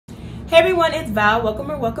Hey everyone, it's Val.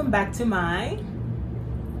 Welcome back to my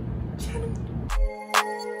channel.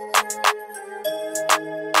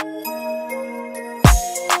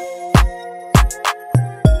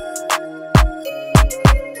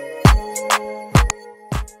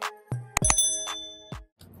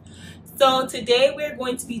 So today we're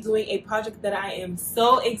going to be doing a project that I am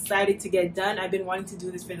so excited to get done. I've been wanting to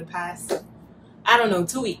do this for the past, I don't know,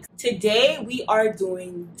 2 weeks. Today we are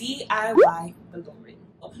doing DIY balloon.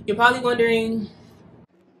 You're probably wondering,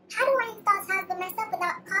 how do I install tiles but mess up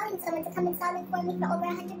without calling someone to come install it for me for over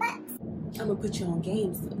 $100? I'm gonna put you on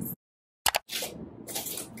game, sis.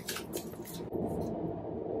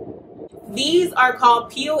 These are called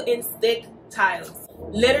peel and stick tiles.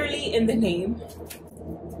 Literally in the name.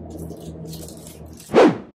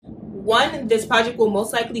 One, this project will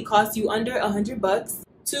most likely cost you under $100.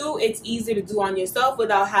 2, it's easy to do on yourself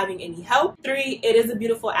without having any help. 3, it is a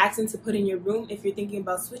beautiful accent to put in your room if you're thinking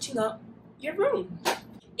about switching up your room.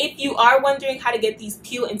 If you are wondering how to get these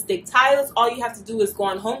peel and stick tiles, all you have to do is go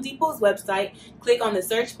on Home Depot's website, click on the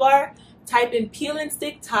search bar, type in peel and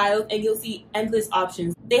stick tiles, and you'll see endless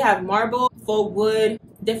options. They have marble, faux wood,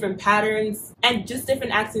 different patterns, and just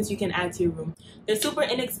different accents you can add to your room. They're super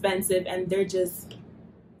inexpensive and they're just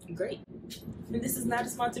great. And this is not a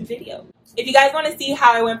sponsored video. If you guys want to see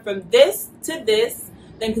how I went from this to this,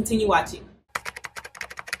 then continue watching.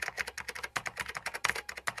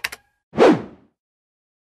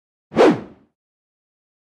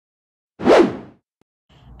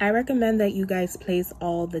 I recommend that you guys place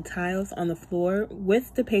all the tiles on the floor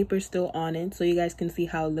with the paper still on it so you guys can see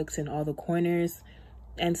how it looks in all the corners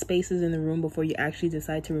and spaces in the room before you actually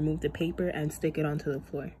decide to remove the paper and stick it onto the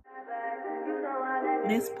floor.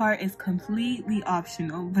 This part is completely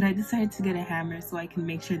optional, but I decided to get a hammer so I can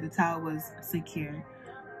make sure the towel was secure.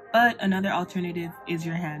 But another alternative is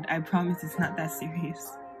your hand. I promise it's not that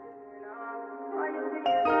serious.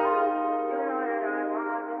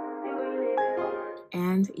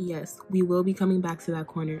 And yes, we will be coming back to that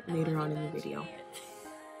corner later on in the video.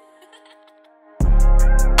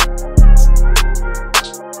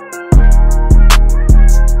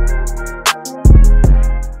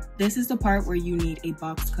 This is the part where you need a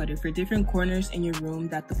box cutter for different corners in your room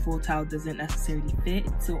that the full towel doesn't necessarily fit.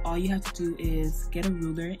 So all you have to do is get a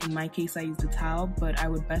ruler. In my case, I used a towel, but I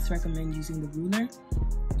would best recommend using the ruler.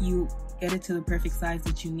 You get it to the perfect size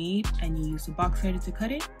that you need and you use the box cutter to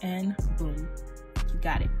cut it, and boom, you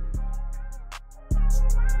got it.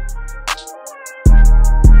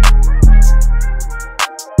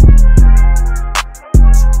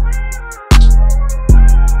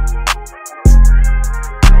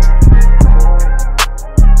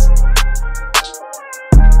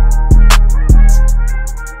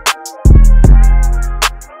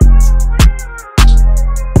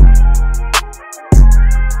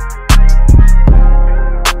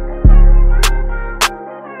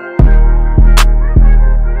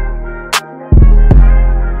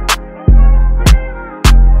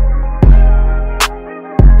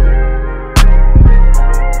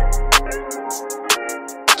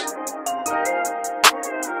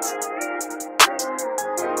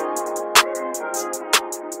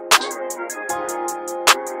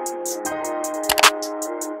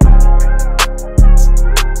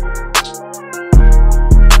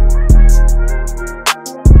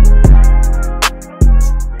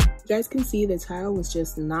 You guys can see the tile was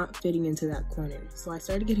just not fitting into that corner. So I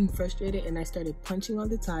started getting frustrated and I started punching on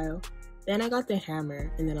the tile. Then I got the hammer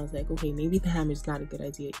and then I was like, okay, maybe the hammer is not a good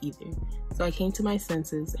idea either. So I came to my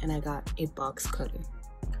senses and I got a box cutter.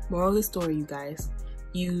 Moral of the story, you guys,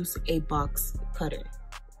 use a box cutter.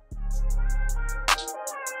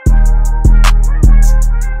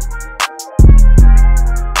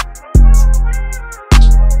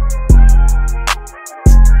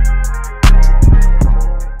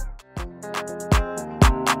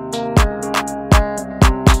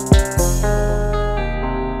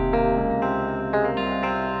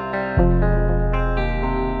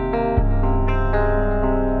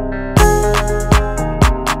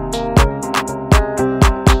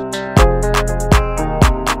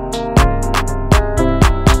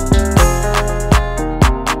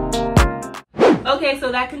 Okay,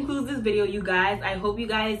 so that concludes this video, you guys. I hope you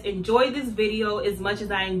guys enjoyed this video as much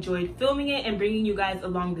as I enjoyed filming it and bringing you guys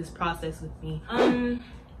along this process with me. I've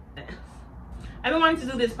been wanting to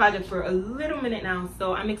do this project for a little minute now,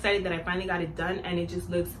 so I'm excited that I finally got it done and it just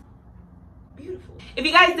looks beautiful. If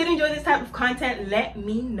you guys did enjoy this type of content, let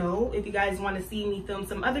me know. If you guys want to see me film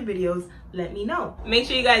some other videos, let me know. Make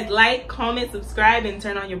sure you guys like, comment, subscribe, and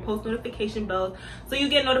turn on your post notification bells so you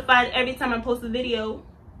get notified every time I post a video.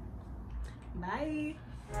 Bye.